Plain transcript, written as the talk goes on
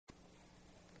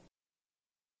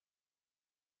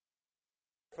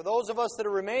For those of us that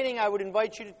are remaining, I would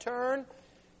invite you to turn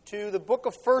to the book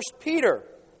of 1 Peter.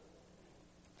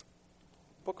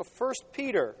 Book of 1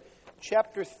 Peter,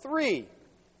 chapter 3.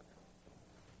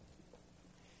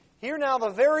 Hear now the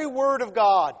very word of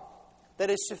God that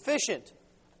is sufficient,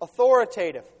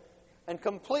 authoritative, and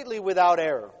completely without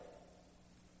error.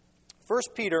 1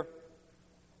 Peter,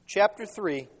 chapter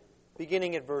 3,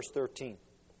 beginning at verse 13.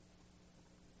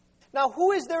 Now,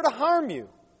 who is there to harm you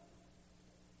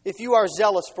if you are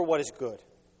zealous for what is good?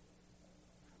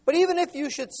 But even if you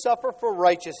should suffer for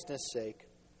righteousness' sake,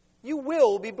 you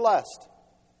will be blessed.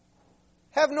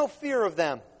 Have no fear of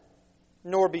them,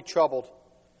 nor be troubled.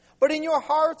 But in your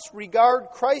hearts regard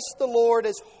Christ the Lord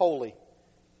as holy,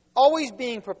 always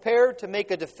being prepared to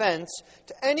make a defense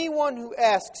to anyone who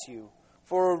asks you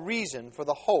for a reason for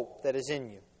the hope that is in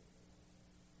you.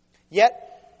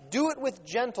 Yet do it with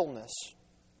gentleness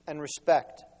and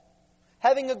respect,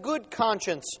 having a good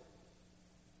conscience,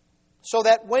 so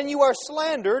that when you are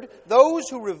slandered, those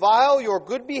who revile your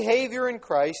good behavior in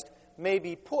Christ may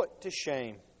be put to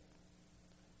shame.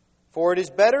 For it is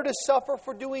better to suffer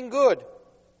for doing good,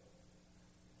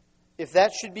 if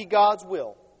that should be God's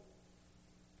will,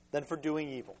 than for doing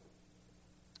evil.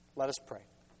 Let us pray.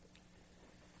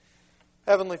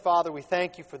 Heavenly Father, we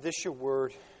thank you for this, your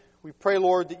word. We pray,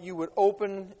 Lord, that you would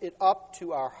open it up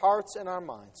to our hearts and our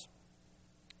minds.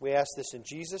 We ask this in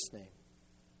Jesus' name.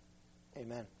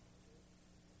 Amen.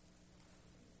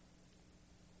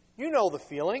 You know the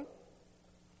feeling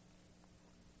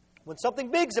when something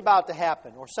big's about to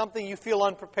happen or something you feel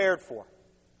unprepared for.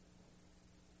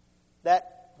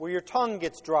 That where your tongue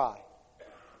gets dry.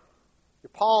 Your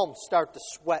palms start to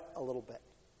sweat a little bit.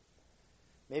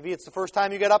 Maybe it's the first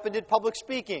time you got up and did public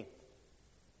speaking.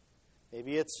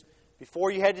 Maybe it's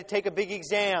before you had to take a big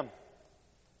exam.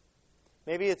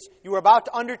 Maybe it's you were about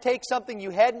to undertake something you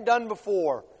hadn't done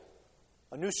before.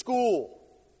 A new school.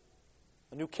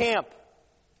 A new camp.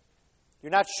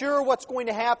 You're not sure what's going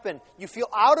to happen. You feel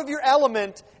out of your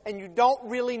element and you don't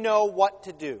really know what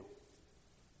to do.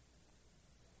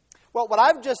 Well, what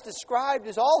I've just described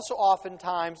is also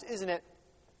oftentimes, isn't it,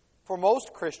 for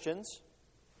most Christians,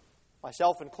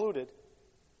 myself included,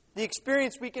 the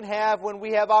experience we can have when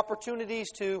we have opportunities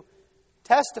to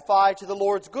testify to the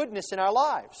Lord's goodness in our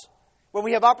lives. When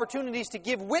we have opportunities to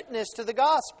give witness to the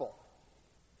gospel.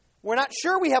 We're not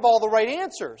sure we have all the right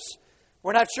answers.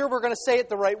 We're not sure we're going to say it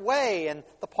the right way, and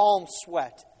the palms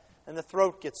sweat, and the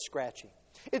throat gets scratchy.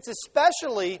 It's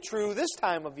especially true this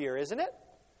time of year, isn't it?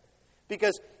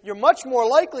 Because you're much more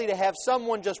likely to have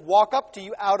someone just walk up to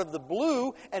you out of the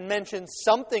blue and mention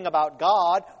something about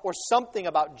God or something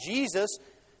about Jesus,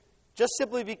 just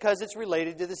simply because it's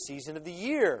related to the season of the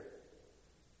year.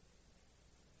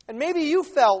 And maybe you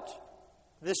felt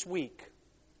this week,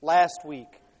 last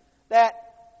week, that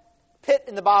pit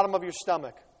in the bottom of your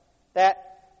stomach, that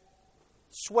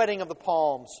sweating of the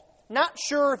palms, not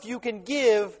sure if you can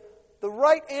give the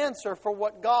right answer for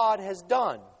what God has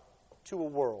done to a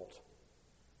world,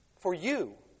 for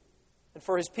you and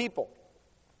for His people.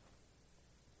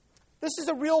 This is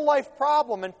a real life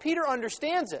problem, and Peter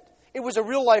understands it. It was a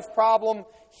real life problem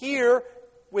here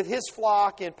with his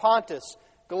flock in Pontus,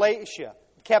 Galatia,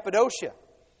 Cappadocia.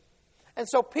 And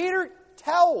so Peter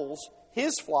tells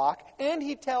his flock, and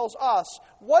he tells us,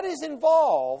 what is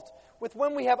involved with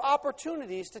when we have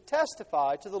opportunities to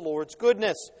testify to the Lord's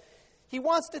goodness. He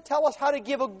wants to tell us how to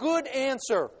give a good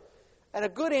answer, and a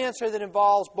good answer that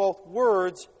involves both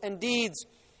words and deeds.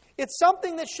 It's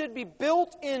something that should be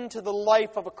built into the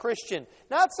life of a Christian,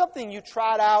 not something you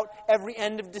trot out every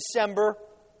end of December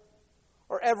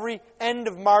or every end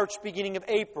of March, beginning of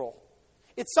April.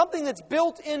 It's something that's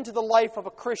built into the life of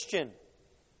a Christian.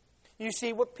 You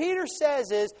see, what Peter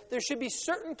says is there should be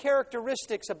certain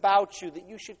characteristics about you that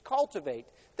you should cultivate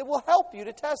that will help you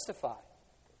to testify.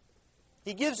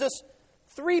 He gives us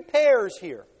 3 pairs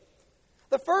here.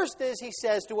 The first is, he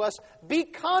says to us, be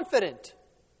confident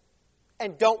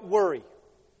and don't worry.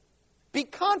 Be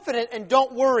confident and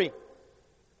don't worry.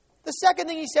 The second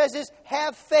thing he says is,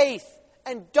 have faith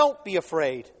and don't be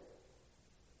afraid.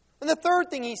 And the third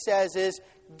thing he says is,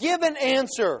 give an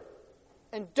answer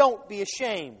and don't be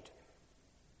ashamed.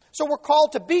 So we're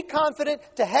called to be confident,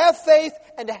 to have faith,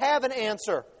 and to have an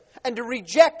answer. And to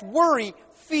reject worry,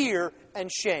 fear, and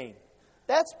shame.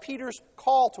 That's Peter's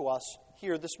call to us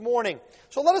here this morning.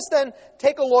 So let us then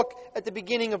take a look at the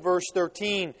beginning of verse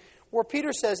 13, where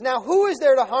Peter says, now who is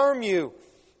there to harm you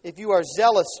if you are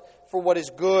zealous for what is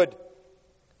good?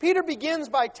 Peter begins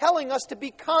by telling us to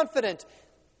be confident.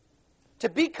 To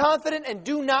be confident and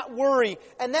do not worry.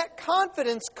 And that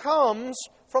confidence comes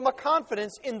from a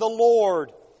confidence in the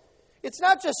Lord. It's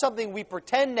not just something we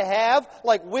pretend to have,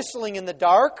 like whistling in the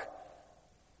dark.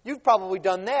 You've probably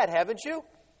done that, haven't you?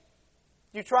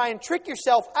 You try and trick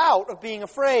yourself out of being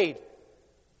afraid,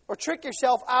 or trick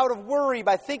yourself out of worry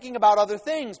by thinking about other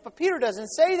things. But Peter doesn't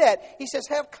say that. He says,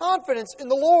 have confidence in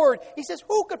the Lord. He says,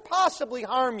 who could possibly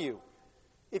harm you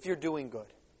if you're doing good?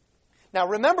 Now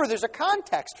remember, there's a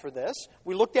context for this.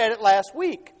 We looked at it last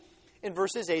week in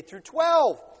verses 8 through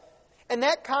 12. And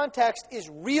that context is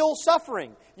real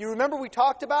suffering. You remember we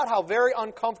talked about how very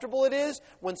uncomfortable it is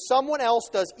when someone else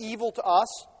does evil to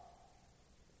us?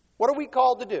 What are we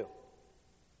called to do?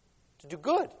 To do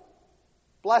good.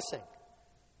 Blessing.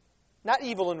 Not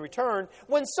evil in return.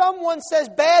 When someone says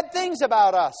bad things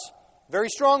about us, very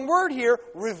strong word here,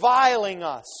 reviling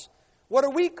us. What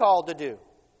are we called to do?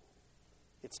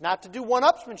 It's not to do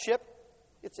one-upsmanship.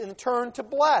 It's in turn to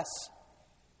bless.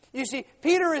 You see,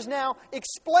 Peter is now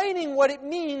explaining what it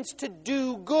means to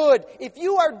do good. If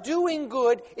you are doing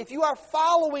good, if you are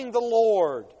following the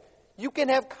Lord, you can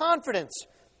have confidence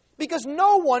because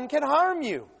no one can harm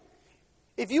you.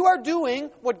 If you are doing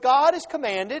what God has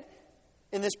commanded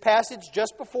in this passage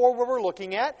just before where we're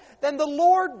looking at, then the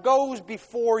Lord goes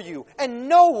before you and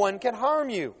no one can harm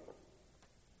you.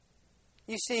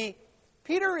 You see,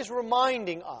 Peter is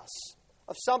reminding us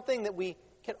of something that we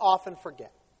can often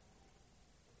forget.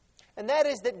 And that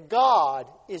is that God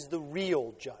is the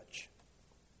real judge.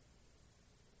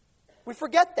 We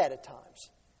forget that at times.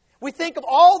 We think of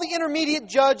all the intermediate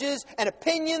judges and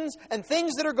opinions and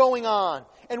things that are going on.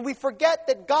 And we forget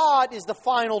that God is the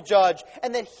final judge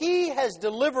and that He has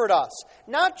delivered us,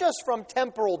 not just from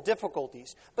temporal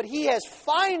difficulties, but He has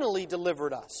finally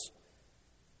delivered us.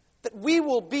 That we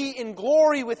will be in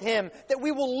glory with Him, that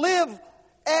we will live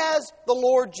as the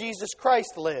Lord Jesus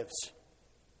Christ lives.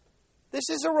 This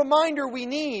is a reminder we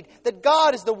need that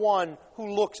God is the one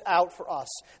who looks out for us.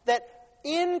 That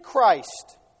in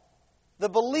Christ, the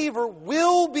believer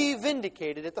will be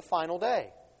vindicated at the final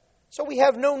day. So we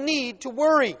have no need to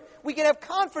worry. We can have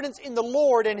confidence in the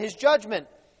Lord and His judgment.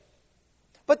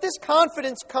 But this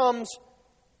confidence comes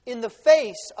in the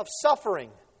face of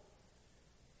suffering.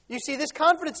 You see, this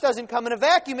confidence doesn't come in a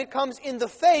vacuum. It comes in the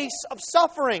face of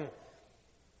suffering.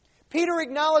 Peter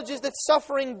acknowledges that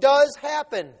suffering does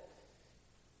happen.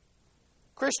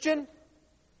 Christian,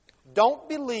 don't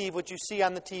believe what you see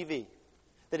on the TV,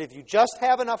 that if you just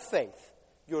have enough faith,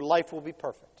 your life will be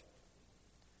perfect.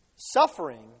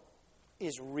 Suffering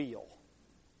is real.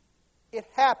 It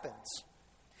happens.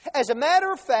 As a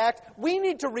matter of fact, we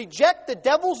need to reject the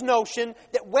devil's notion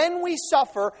that when we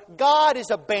suffer, God is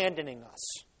abandoning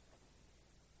us.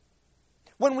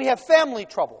 When we have family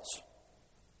troubles,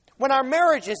 when our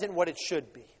marriage isn't what it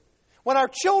should be, when our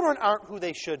children aren't who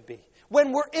they should be,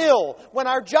 when we're ill, when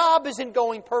our job isn't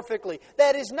going perfectly.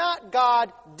 That is not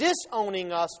God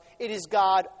disowning us. It is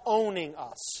God owning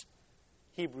us,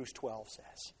 Hebrews 12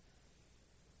 says.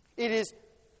 It is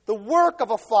the work of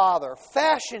a father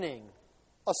fashioning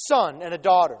a son and a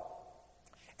daughter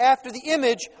after the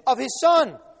image of his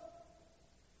Son.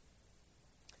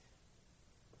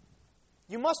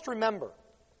 You must remember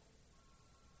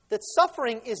that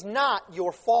suffering is not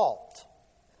your fault.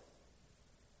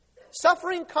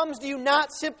 Suffering comes to you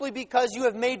not simply because you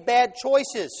have made bad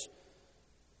choices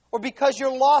or because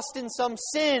you're lost in some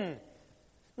sin.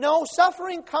 No,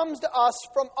 suffering comes to us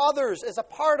from others as a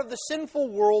part of the sinful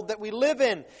world that we live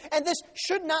in. And this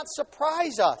should not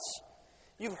surprise us.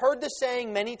 You've heard the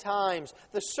saying many times,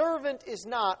 the servant is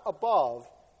not above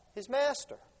his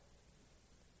master.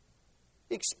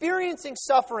 Experiencing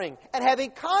suffering and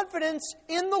having confidence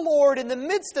in the Lord in the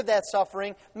midst of that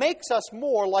suffering makes us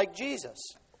more like Jesus.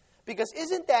 Because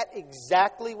isn't that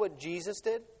exactly what Jesus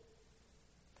did?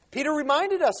 Peter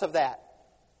reminded us of that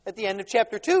at the end of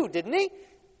chapter 2, didn't he?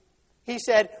 He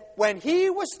said, when he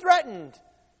was threatened,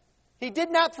 he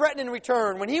did not threaten in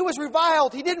return. When he was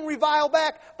reviled, he didn't revile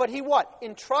back. But he what?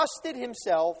 Entrusted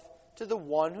himself to the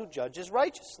one who judges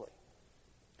righteously.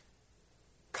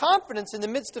 Confidence in the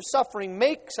midst of suffering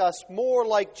makes us more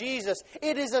like Jesus.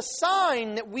 It is a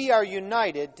sign that we are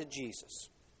united to Jesus.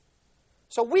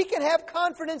 So we can have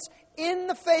confidence in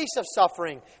the face of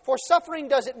suffering, for suffering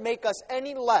doesn't make us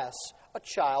any less a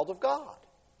child of God.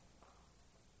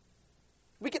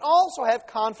 We can also have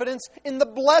confidence in the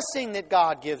blessing that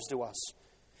God gives to us.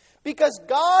 Because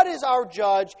God is our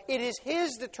judge, it is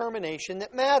His determination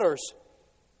that matters.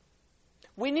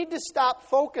 We need to stop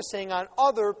focusing on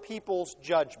other people's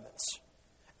judgments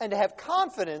and to have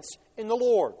confidence in the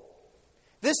Lord.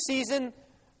 This season,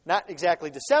 not exactly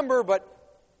December, but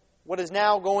what is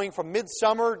now going from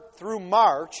midsummer through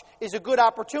March, is a good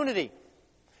opportunity.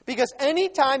 Because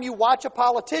anytime you watch a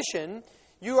politician,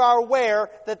 you are aware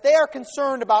that they are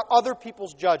concerned about other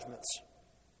people's judgments.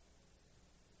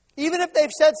 Even if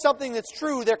they've said something that's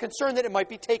true, they're concerned that it might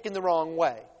be taken the wrong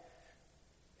way.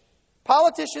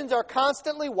 Politicians are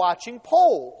constantly watching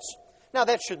polls. Now,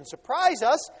 that shouldn't surprise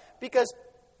us because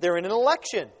they're in an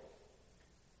election.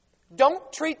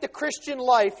 Don't treat the Christian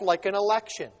life like an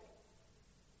election.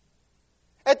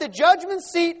 At the judgment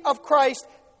seat of Christ,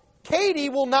 Katie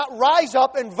will not rise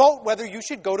up and vote whether you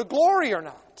should go to glory or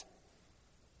not.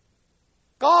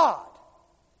 God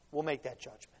will make that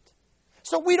judgment.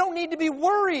 So we don't need to be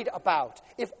worried about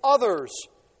if others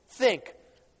think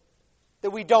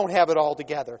that we don't have it all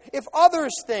together. If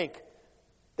others think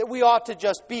that we ought to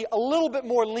just be a little bit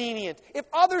more lenient. If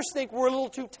others think we're a little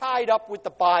too tied up with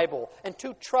the Bible and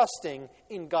too trusting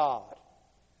in God.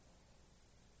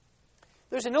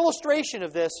 There's an illustration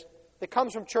of this that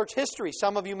comes from church history.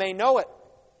 Some of you may know it.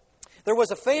 There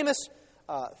was a famous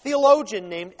theologian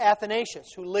named Athanasius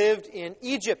who lived in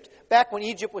Egypt back when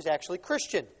Egypt was actually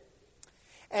Christian.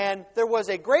 And there was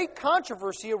a great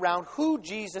controversy around who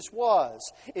Jesus was.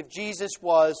 If Jesus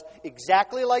was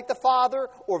exactly like the Father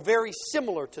or very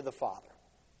similar to the Father.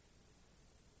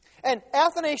 And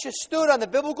Athanasius stood on the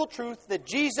biblical truth that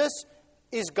Jesus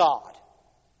is God.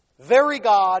 Very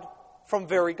God from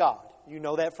very God. You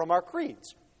know that from our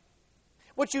creeds.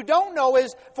 What you don't know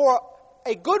is, for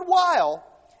a good while,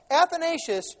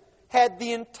 Athanasius had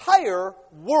the entire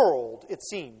world, it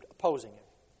seemed, opposing him.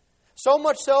 So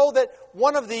much so that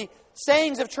one of the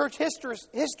sayings of church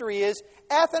history is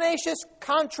Athanasius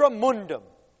contra mundum,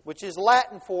 which is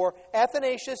Latin for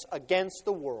Athanasius against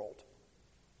the world.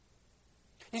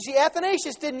 You see,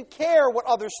 Athanasius didn't care what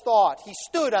others thought. He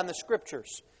stood on the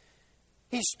Scriptures.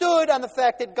 He stood on the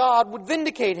fact that God would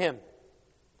vindicate him.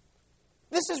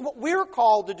 This is what we're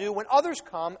called to do when others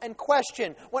come and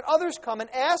question, when others come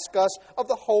and ask us of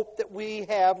the hope that we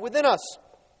have within us.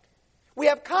 We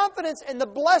have confidence in the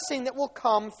blessing that will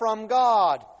come from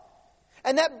God.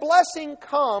 And that blessing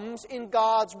comes in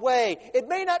God's way. It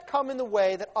may not come in the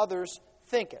way that others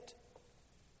think it.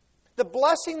 The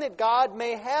blessing that God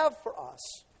may have for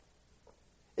us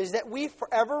is that we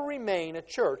forever remain a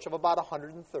church of about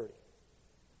 130.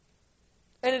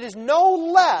 And it is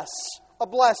no less a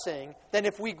blessing than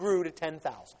if we grew to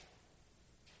 10,000.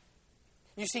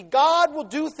 You see, God will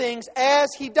do things as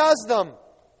He does them.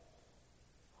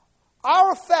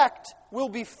 Our effect will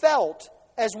be felt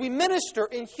as we minister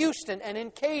in Houston and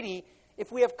in Katy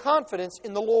if we have confidence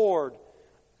in the Lord.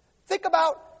 Think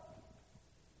about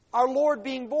our Lord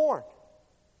being born.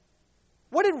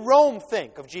 What did Rome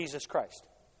think of Jesus Christ?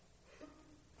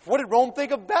 What did Rome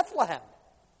think of Bethlehem?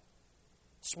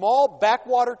 Small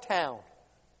backwater town.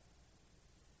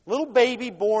 Little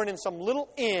baby born in some little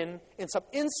inn in some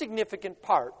insignificant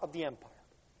part of the empire.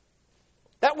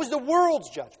 That was the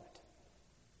world's judgment.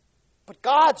 But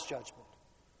God's judgment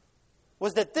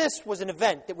was that this was an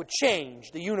event that would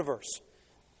change the universe.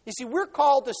 You see, we're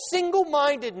called to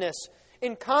single-mindedness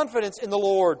in confidence in the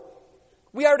Lord.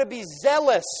 We are to be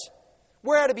zealous.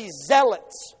 We're to be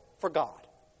zealots for God.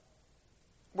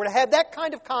 We're to have that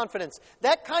kind of confidence.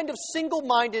 That kind of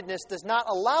single-mindedness does not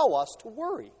allow us to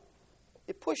worry.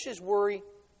 It pushes worry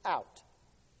out.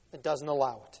 It doesn't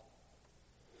allow it.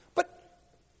 But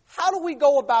how do we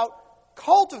go about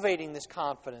cultivating this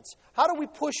confidence? How do we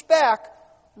push back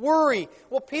worry?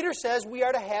 Well, Peter says we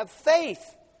are to have faith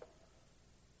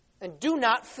and do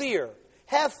not fear.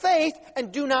 Have faith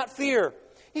and do not fear.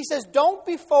 He says, don't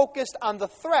be focused on the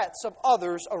threats of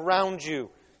others around you.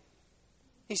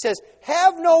 He says,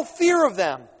 have no fear of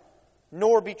them,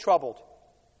 nor be troubled.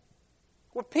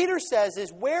 What Peter says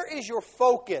is, where is your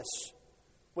focus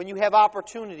when you have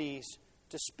opportunities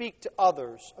to speak to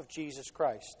others of Jesus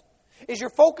Christ? Is your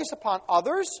focus upon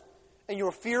others and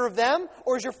your fear of them,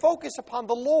 or is your focus upon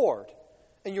the Lord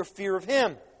and your fear of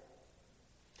Him?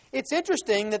 It's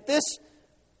interesting that this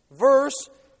verse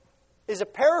is a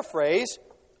paraphrase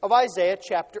of Isaiah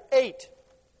chapter 8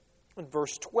 and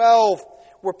verse 12,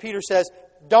 where Peter says,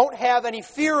 don't have any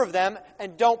fear of them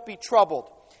and don't be troubled.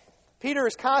 Peter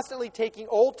is constantly taking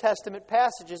Old Testament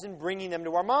passages and bringing them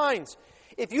to our minds.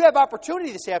 If you have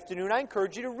opportunity this afternoon, I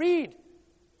encourage you to read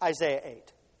Isaiah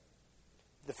 8.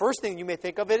 The first thing you may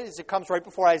think of it is it comes right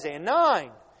before Isaiah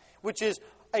 9, which is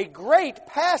a great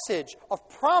passage of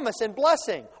promise and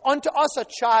blessing. Unto us a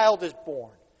child is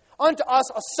born. Unto us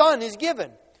a son is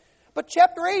given. But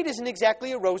chapter 8 isn't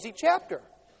exactly a rosy chapter.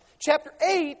 Chapter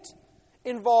 8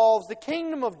 involves the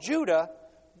kingdom of Judah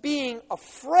being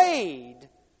afraid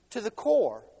to the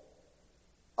core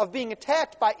of being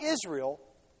attacked by Israel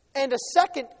and a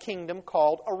second kingdom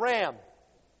called Aram.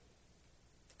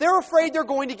 They're afraid they're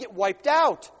going to get wiped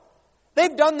out.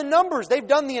 They've done the numbers. They've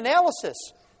done the analysis.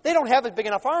 They don't have a big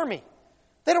enough army.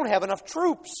 They don't have enough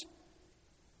troops.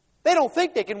 They don't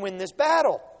think they can win this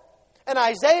battle. And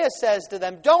Isaiah says to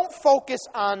them, don't focus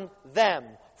on them.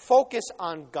 Focus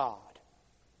on God.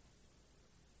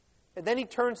 And then he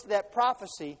turns to that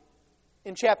prophecy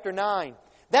in chapter 9.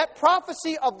 That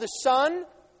prophecy of the Son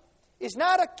is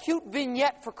not a cute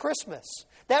vignette for Christmas.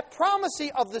 That promise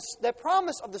of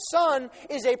the Son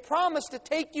is a promise to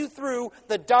take you through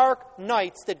the dark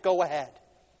nights that go ahead.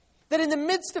 That in the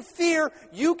midst of fear,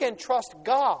 you can trust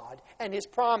God and His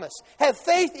promise. Have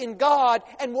faith in God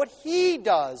and what He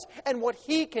does and what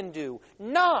He can do,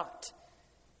 not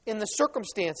in the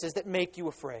circumstances that make you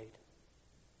afraid.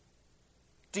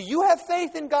 Do you have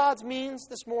faith in God's means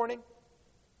this morning?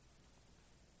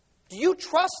 Do you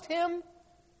trust Him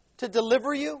to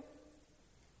deliver you?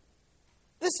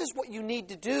 This is what you need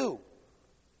to do.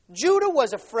 Judah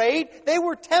was afraid. They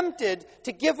were tempted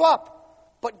to give up.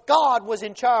 But God was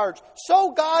in charge.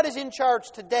 So God is in charge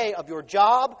today of your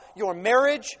job, your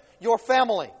marriage, your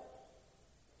family.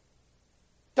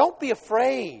 Don't be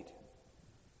afraid.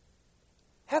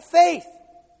 Have faith.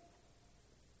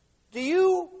 Do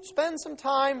you spend some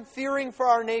time fearing for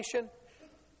our nation?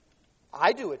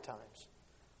 I do at times.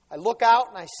 I look out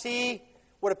and I see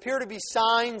what appear to be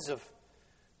signs of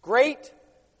great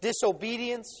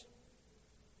disobedience,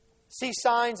 see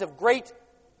signs of great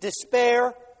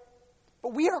despair.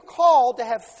 But we are called to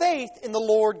have faith in the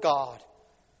Lord God.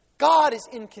 God is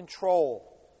in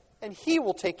control, and He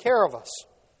will take care of us.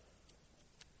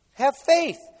 Have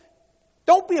faith.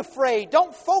 Don't be afraid.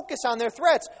 Don't focus on their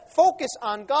threats. Focus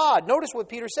on God. Notice what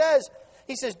Peter says.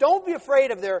 He says, don't be afraid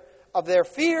of their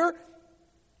fear.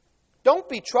 Don't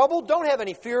be troubled. Don't have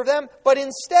any fear of them. But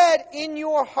instead, in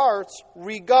your hearts,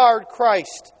 regard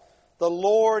Christ, the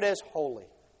Lord, as holy.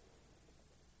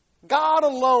 God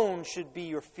alone should be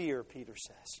your fear, Peter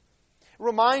says. It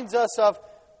reminds us of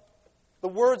the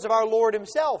words of our Lord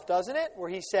Himself, doesn't it?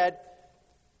 Where He said,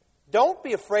 don't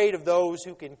be afraid of those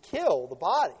who can kill the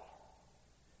body.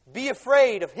 Be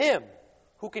afraid of Him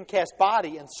who can cast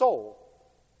body and soul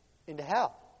into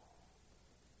hell.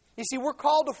 You see, we're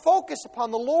called to focus upon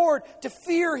the Lord, to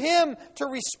fear Him, to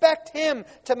respect Him,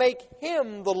 to make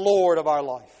Him the Lord of our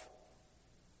life.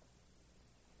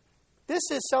 This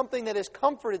is something that has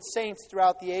comforted saints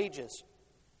throughout the ages.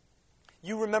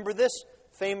 You remember this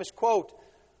famous quote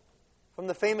from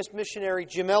the famous missionary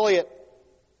Jim Elliot.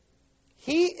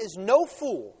 He is no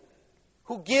fool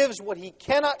who gives what he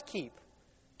cannot keep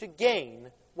to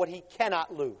gain what he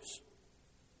cannot lose.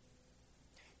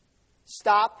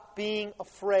 Stop being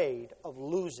afraid of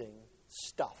losing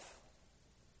stuff.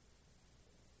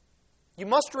 You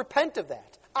must repent of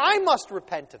that. I must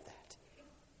repent of that.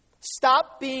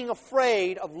 Stop being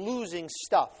afraid of losing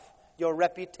stuff. Your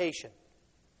reputation,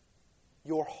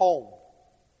 your home,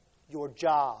 your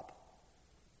job.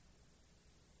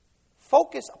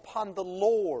 Focus upon the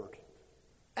Lord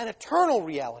and eternal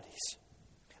realities.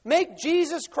 Make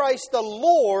Jesus Christ the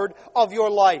Lord of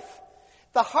your life.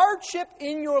 The hardship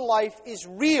in your life is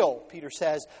real, Peter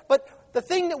says, but the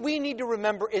thing that we need to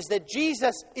remember is that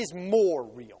Jesus is more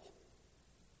real.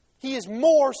 He is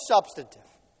more substantive.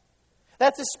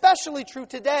 That's especially true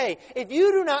today. If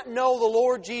you do not know the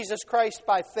Lord Jesus Christ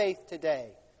by faith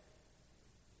today,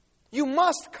 you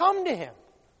must come to Him.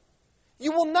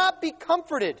 You will not be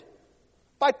comforted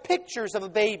by pictures of a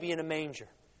baby in a manger.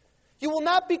 You will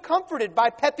not be comforted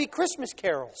by peppy Christmas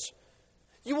carols.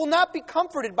 You will not be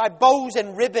comforted by bows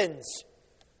and ribbons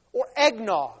or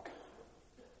eggnog.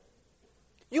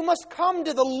 You must come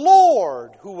to the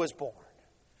Lord who was born.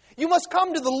 You must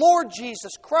come to the Lord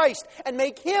Jesus Christ and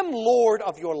make Him Lord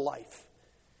of your life.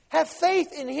 Have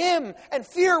faith in Him and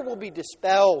fear will be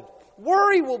dispelled.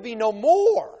 Worry will be no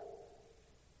more.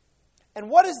 And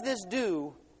what does this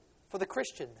do for the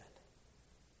Christian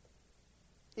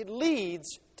then? It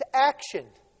leads to action.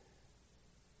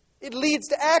 It leads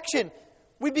to action.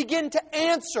 We begin to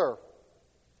answer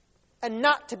and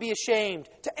not to be ashamed.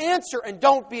 To answer and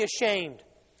don't be ashamed.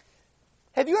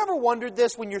 Have you ever wondered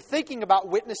this when you're thinking about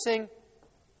witnessing?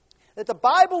 That the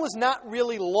Bible is not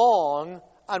really long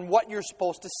on what you're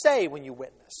supposed to say when you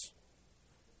witness.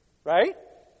 Right?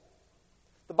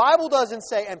 The Bible doesn't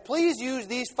say, and please use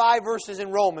these 5 verses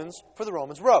in Romans for the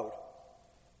Romans road.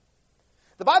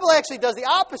 The Bible actually does the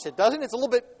opposite, doesn't it? It's a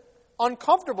little bit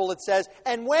uncomfortable. It says,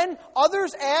 and when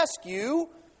others ask you,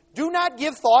 do not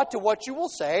give thought to what you will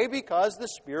say because the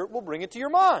Spirit will bring it to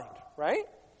your mind. Right?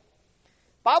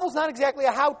 The Bible's not exactly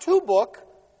a how-to book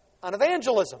on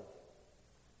evangelism.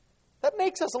 That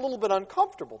makes us a little bit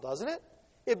uncomfortable, doesn't it?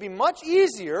 It'd be much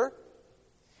easier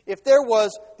if there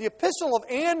was the epistle of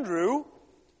Andrew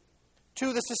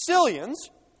to the Sicilians,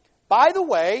 by the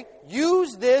way,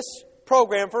 use this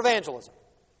program for evangelism.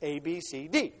 A, B, C,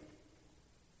 D.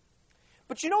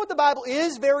 But you know what the Bible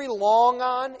is very long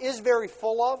on, is very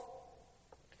full of?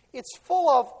 It's full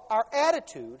of our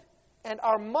attitude and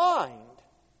our mind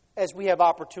as we have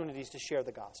opportunities to share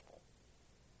the gospel.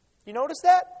 You notice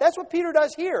that? That's what Peter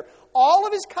does here. All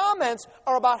of his comments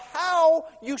are about how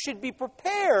you should be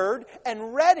prepared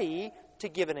and ready to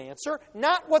give an answer,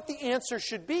 not what the answer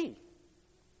should be.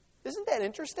 Isn't that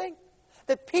interesting?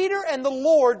 That Peter and the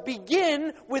Lord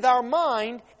begin with our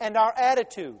mind and our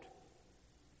attitude.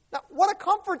 Now, what a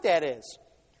comfort that is.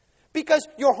 Because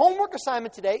your homework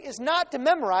assignment today is not to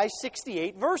memorize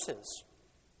 68 verses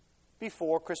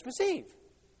before Christmas Eve.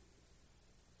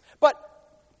 But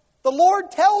the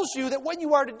Lord tells you that what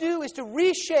you are to do is to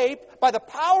reshape, by the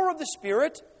power of the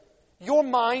Spirit, your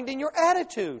mind and your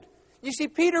attitude. You see,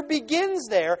 Peter begins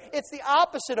there. It's the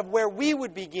opposite of where we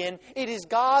would begin. It is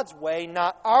God's way,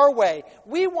 not our way.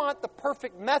 We want the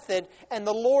perfect method, and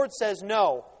the Lord says,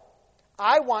 no.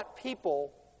 I want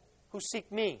people who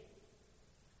seek me,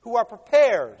 who are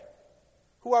prepared,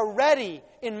 who are ready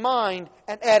in mind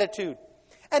and attitude.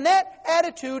 And that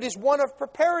attitude is one of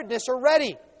preparedness or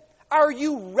ready. Are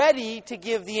you ready to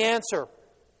give the answer?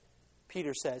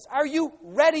 Peter says. Are you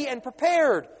ready and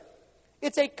prepared?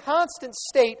 It's a constant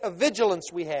state of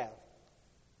vigilance we have.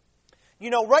 You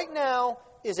know, right now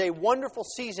is a wonderful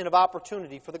season of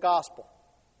opportunity for the gospel.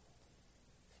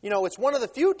 You know, it's one of the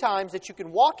few times that you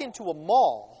can walk into a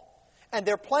mall and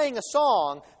they're playing a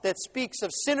song that speaks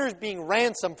of sinners being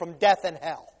ransomed from death and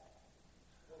hell.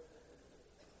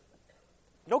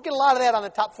 You don't get a lot of that on the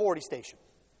top 40 station.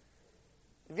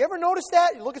 Have you ever noticed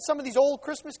that? You look at some of these old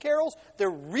Christmas carols, they're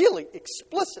really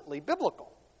explicitly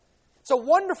biblical. It's a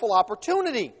wonderful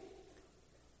opportunity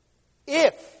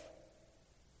if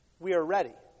we are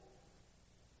ready.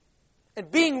 And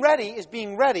being ready is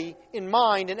being ready in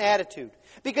mind and attitude.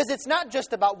 Because it's not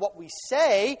just about what we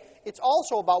say, it's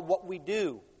also about what we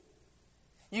do.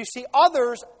 You see,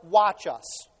 others watch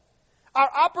us. Our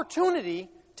opportunity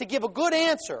to give a good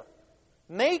answer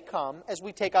may come as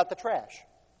we take out the trash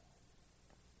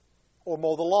or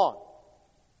mow the lawn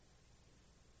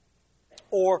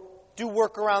or do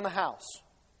work around the house,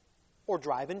 or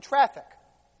drive in traffic,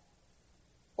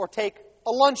 or take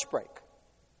a lunch break.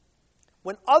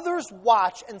 When others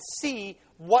watch and see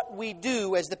what we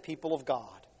do as the people of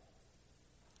God.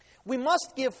 We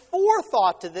must give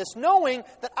forethought to this, knowing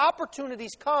that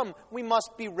opportunities come, we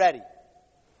must be ready.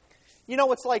 You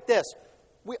know, it's like this.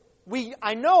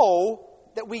 I know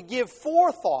that we give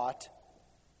forethought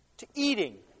to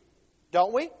eating,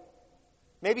 don't we?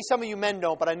 Maybe some of you men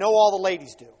don't, but I know all the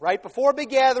ladies do, right? Before a big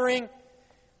gathering,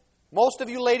 most of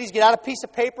you ladies get out a piece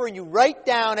of paper and you write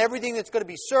down everything that's going to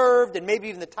be served and maybe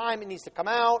even the time it needs to come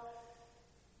out.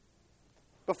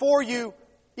 Before you,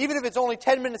 even if it's only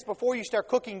 10 minutes before you start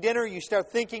cooking dinner, you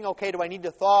start thinking, okay, do I need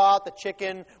to thaw out the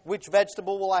chicken? Which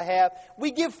vegetable will I have?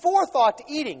 We give forethought to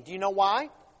eating. Do you know why?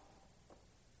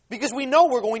 Because we know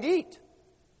we're going to eat.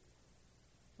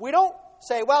 We don't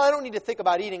say, well, I don't need to think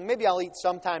about eating. Maybe I'll eat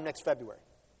sometime next February.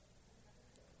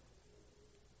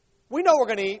 We know we're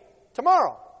going to eat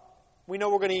tomorrow. We know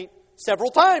we're going to eat several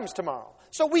times tomorrow.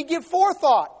 So we give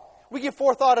forethought. We give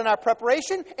forethought in our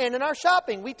preparation and in our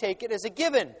shopping. We take it as a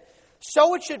given.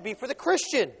 So it should be for the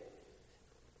Christian.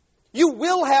 You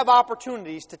will have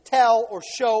opportunities to tell or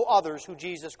show others who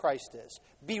Jesus Christ is.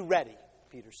 Be ready,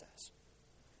 Peter says.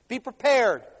 Be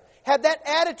prepared. Have that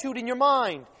attitude in your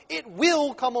mind. It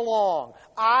will come along.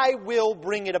 I will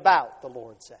bring it about, the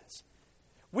Lord says.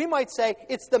 We might say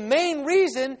it's the main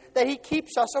reason that He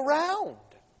keeps us around.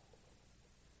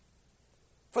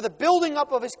 For the building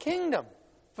up of His kingdom.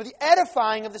 For the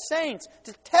edifying of the saints.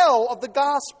 To tell of the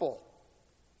gospel.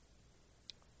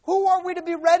 Who are we to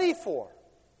be ready for?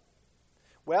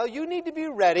 Well, you need to be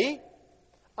ready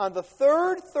on the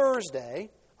third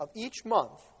Thursday of each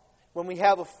month when we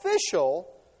have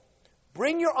official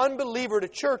Bring Your Unbeliever to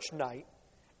Church night,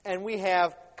 and we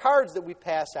have cards that we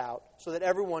pass out so that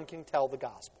everyone can tell the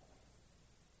gospel.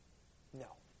 No.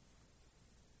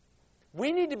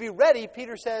 We need to be ready,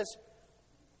 Peter says,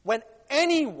 when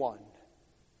anyone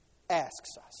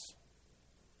asks us.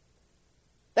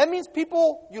 That means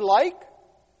people you like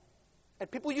and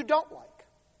people you don't like.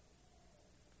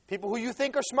 People who you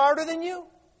think are smarter than you.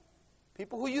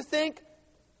 People who you think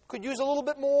could use a little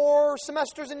bit more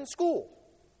semesters in school.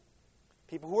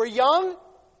 People who are young,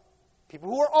 people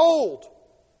who are old,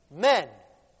 men,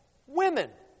 women,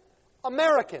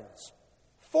 Americans,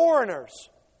 foreigners.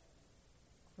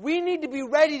 We need to be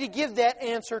ready to give that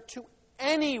answer to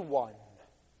anyone,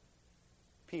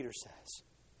 Peter says.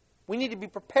 We need to be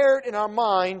prepared in our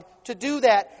mind to do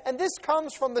that. And this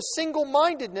comes from the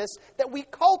single-mindedness that we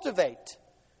cultivate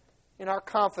in our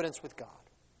confidence with God.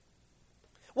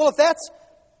 Well, if that's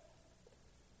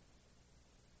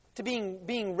to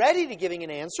being ready to giving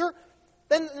an answer,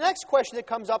 then the next question that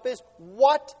comes up is,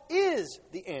 what is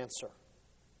the answer?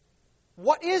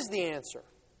 What is the answer?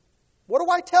 What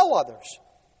do I tell others?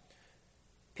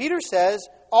 Peter says,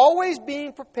 always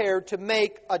being prepared to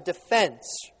make a defense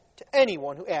to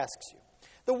anyone who asks you.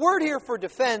 The word here for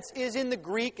defense is in the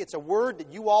Greek. It's a word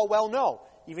that you all well know,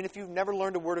 even if you've never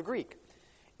learned a word of Greek.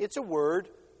 It's a word,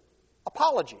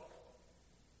 apology.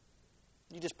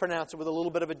 You just pronounce it with a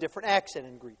little bit of a different accent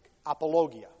in Greek,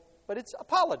 apologia. But it's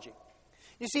apology.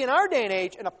 You see, in our day and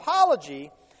age, an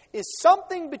apology is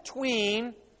something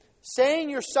between saying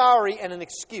you're sorry and an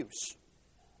excuse.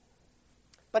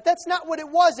 But that's not what it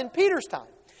was in Peter's time.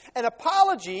 An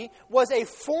apology was a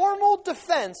formal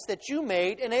defense that you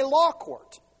made in a law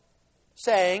court,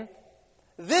 saying,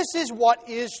 this is what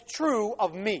is true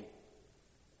of me.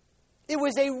 It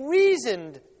was a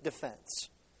reasoned defense.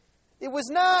 It was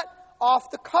not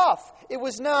off the cuff. It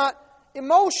was not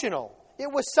emotional.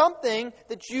 It was something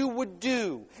that you would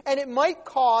do. And it might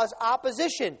cause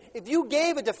opposition. If you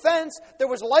gave a defense, there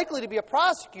was likely to be a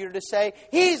prosecutor to say,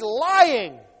 he's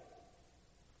lying.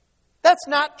 That's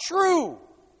not true.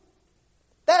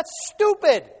 That's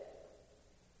stupid.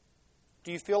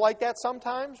 Do you feel like that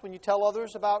sometimes when you tell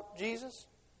others about Jesus?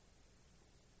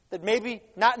 That maybe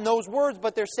not in those words,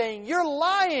 but they're saying, you're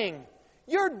lying.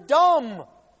 You're dumb.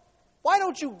 Why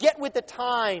don't you get with the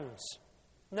times?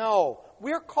 No,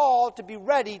 we're called to be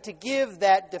ready to give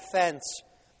that defense.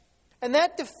 And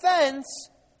that defense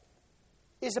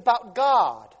is about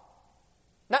God,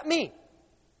 not me.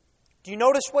 Do you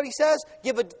notice what he says?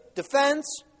 Give a defense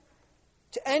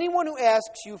to anyone who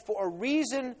asks you for a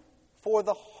reason for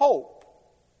the hope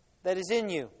that is in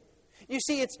you. You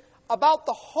see, it's about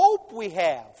the hope we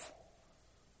have,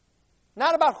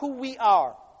 not about who we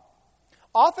are.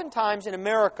 Oftentimes in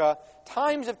America,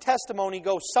 times of testimony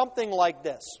go something like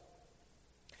this.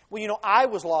 Well, I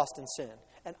was lost in sin,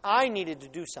 and I needed to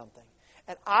do something.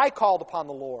 And I called upon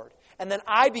the Lord, and then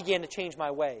I began to change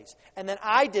my ways. And then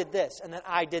I did this, and then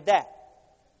I did that.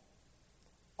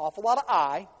 Awful lot of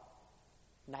I,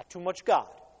 not too much God.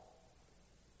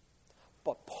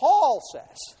 But Paul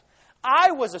says,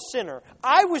 I was a sinner.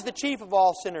 I was the chief of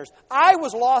all sinners. I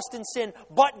was lost in sin,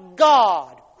 but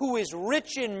God, who is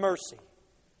rich in mercy,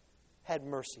 had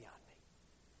mercy on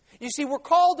me. You see, we're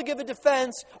called to give a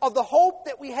defense of the hope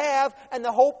that we have, and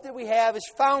the hope that we have is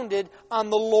founded on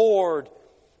the Lord.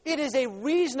 It is a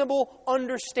reasonable,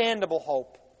 understandable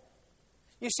hope.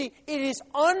 You see, it is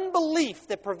unbelief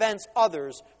that prevents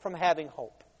others from having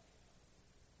hope.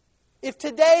 If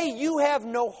today you have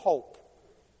no hope,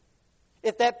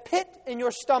 if that pit in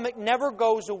your stomach never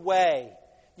goes away,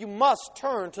 you must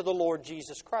turn to the Lord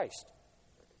Jesus Christ.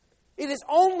 It is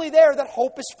only there that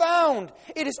hope is found.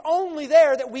 It is only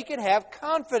there that we can have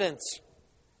confidence.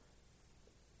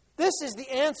 This is the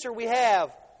answer we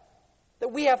have,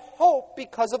 that we have hope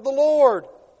because of the Lord.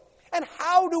 And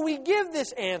how do we give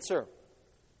this answer?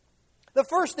 The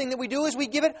first thing that we do is we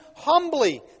give it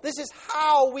humbly. This is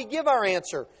how we give our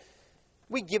answer.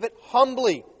 We give it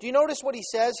humbly. Do you notice what he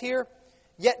says here?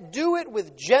 Yet do it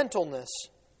with gentleness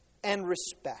and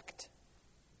respect.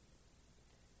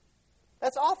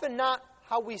 That's often not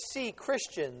how we see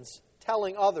Christians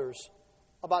telling others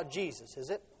about Jesus,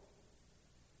 is it?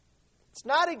 It's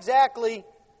not exactly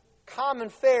common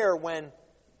fare when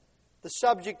the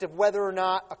subject of whether or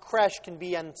not a creche can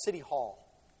be in City Hall.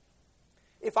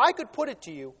 If I could put it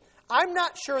to you, I'm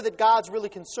not sure that God's really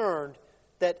concerned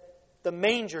that the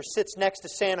manger sits next to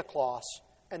Santa Claus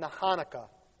and the Hanukkah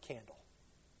candle.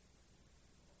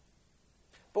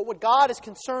 But what God is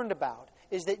concerned about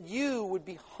is that you would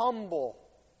be humble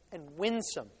and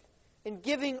winsome in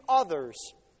giving others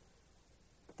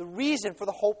the reason for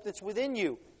the hope that's within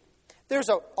you. There's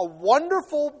a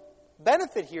wonderful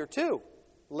benefit here too.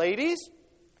 Ladies,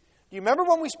 do you remember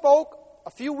when we spoke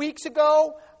a few weeks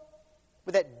ago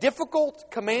with that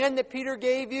difficult command that Peter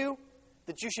gave you?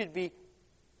 That you should be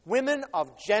women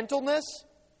of gentleness,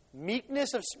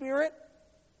 meekness of spirit?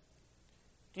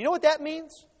 Do you know what that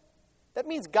means? That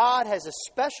means God has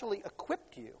especially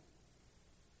equipped you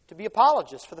to be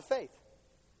apologists for the faith.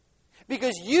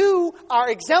 Because you are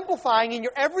exemplifying in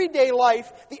your everyday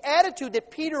life the attitude that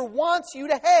Peter wants you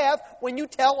to have when you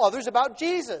tell others about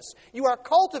Jesus. You are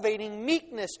cultivating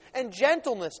meekness and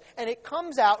gentleness, and it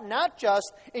comes out not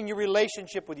just in your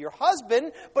relationship with your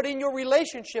husband, but in your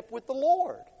relationship with the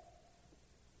Lord.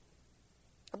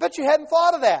 I bet you hadn't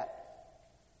thought of that.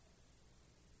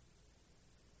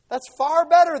 That's far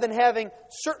better than having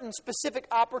certain specific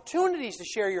opportunities to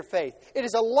share your faith. It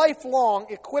is a lifelong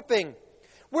equipping.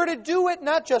 We're to do it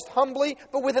not just humbly,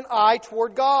 but with an eye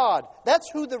toward God. That's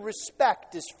who the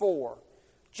respect is for.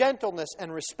 Gentleness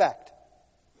and respect.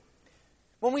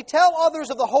 When we tell others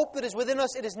of the hope that is within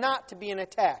us, it is not to be an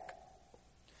attack.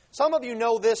 Some of you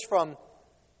know this from,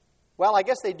 well, I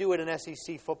guess they do it in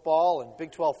SEC football and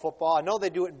Big 12 football. I know they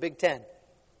do it in Big 10.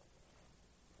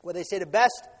 Where they say the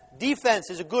best defense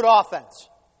is a good offense.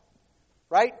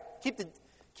 Right?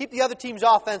 Keep the other team's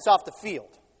offense off the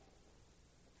field.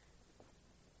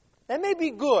 That may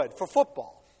be good for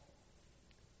football.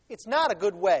 It's not a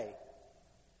good way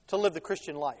to live the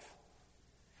Christian life.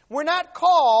 We're not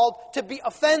called to be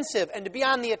offensive and to be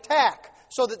on the attack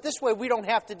so that this way we don't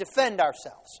have to defend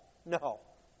ourselves. No.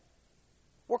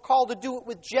 We're called to do it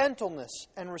with gentleness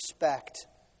and respect.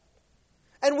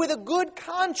 And with a good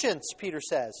conscience, Peter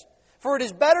says. For it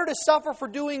is better to suffer for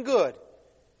doing good,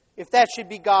 if that should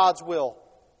be God's will,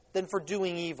 than for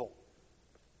doing evil.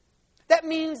 That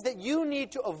means that you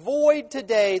need to avoid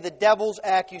today the devil's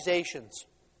accusations.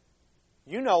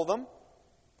 You know them.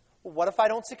 Well, what if I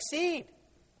don't succeed?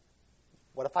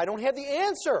 What if I don't have the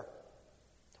answer?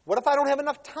 What if I don't have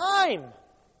enough time?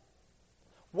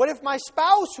 What if my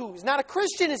spouse, who's not a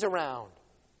Christian, is around?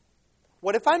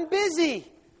 What if I'm busy?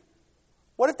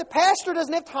 What if the pastor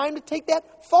doesn't have time to take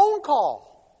that phone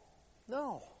call?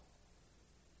 No.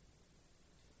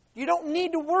 You don't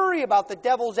need to worry about the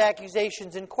devil's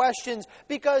accusations and questions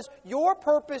because your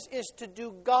purpose is to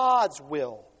do God's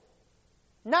will,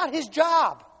 not his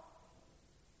job.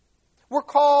 We're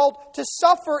called to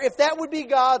suffer if that would be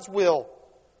God's will,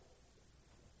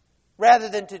 rather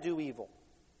than to do evil.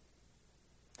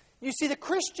 You see, the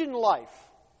Christian life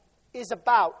is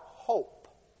about hope.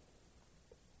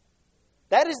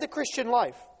 That is the Christian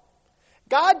life.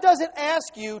 God doesn't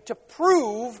ask you to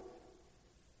prove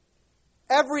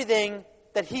everything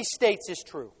that he states is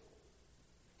true.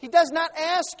 He does not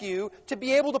ask you to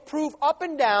be able to prove up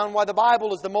and down why the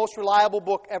Bible is the most reliable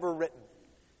book ever written.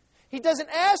 He doesn't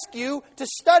ask you to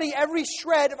study every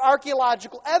shred of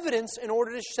archaeological evidence in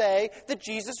order to say that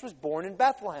Jesus was born in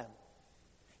Bethlehem.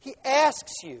 He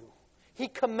asks you, he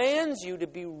commands you to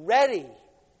be ready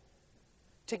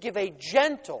to give a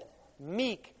gentle,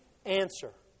 meek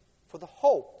answer for the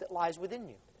hope that lies within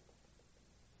you.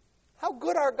 How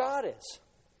good our God is.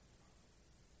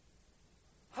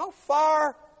 How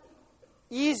far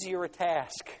easier a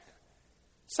task.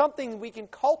 Something we can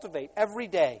cultivate every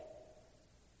day.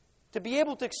 To be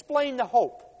able to explain the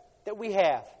hope that we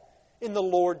have in the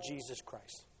Lord Jesus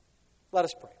Christ. Let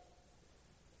us pray.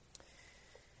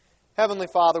 Heavenly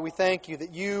Father, we thank you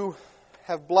that you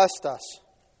have blessed us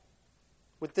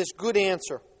with this good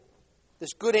answer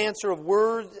of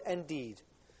word and deed.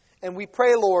 And we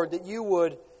pray, Lord, that you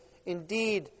would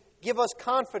indeed give us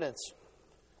confidence,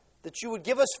 that you would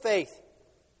give us faith,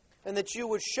 and that you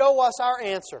would show us our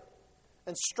answer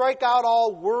and strike out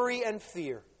all worry and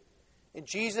fear. In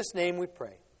Jesus' name we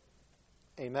pray.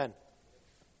 Amen.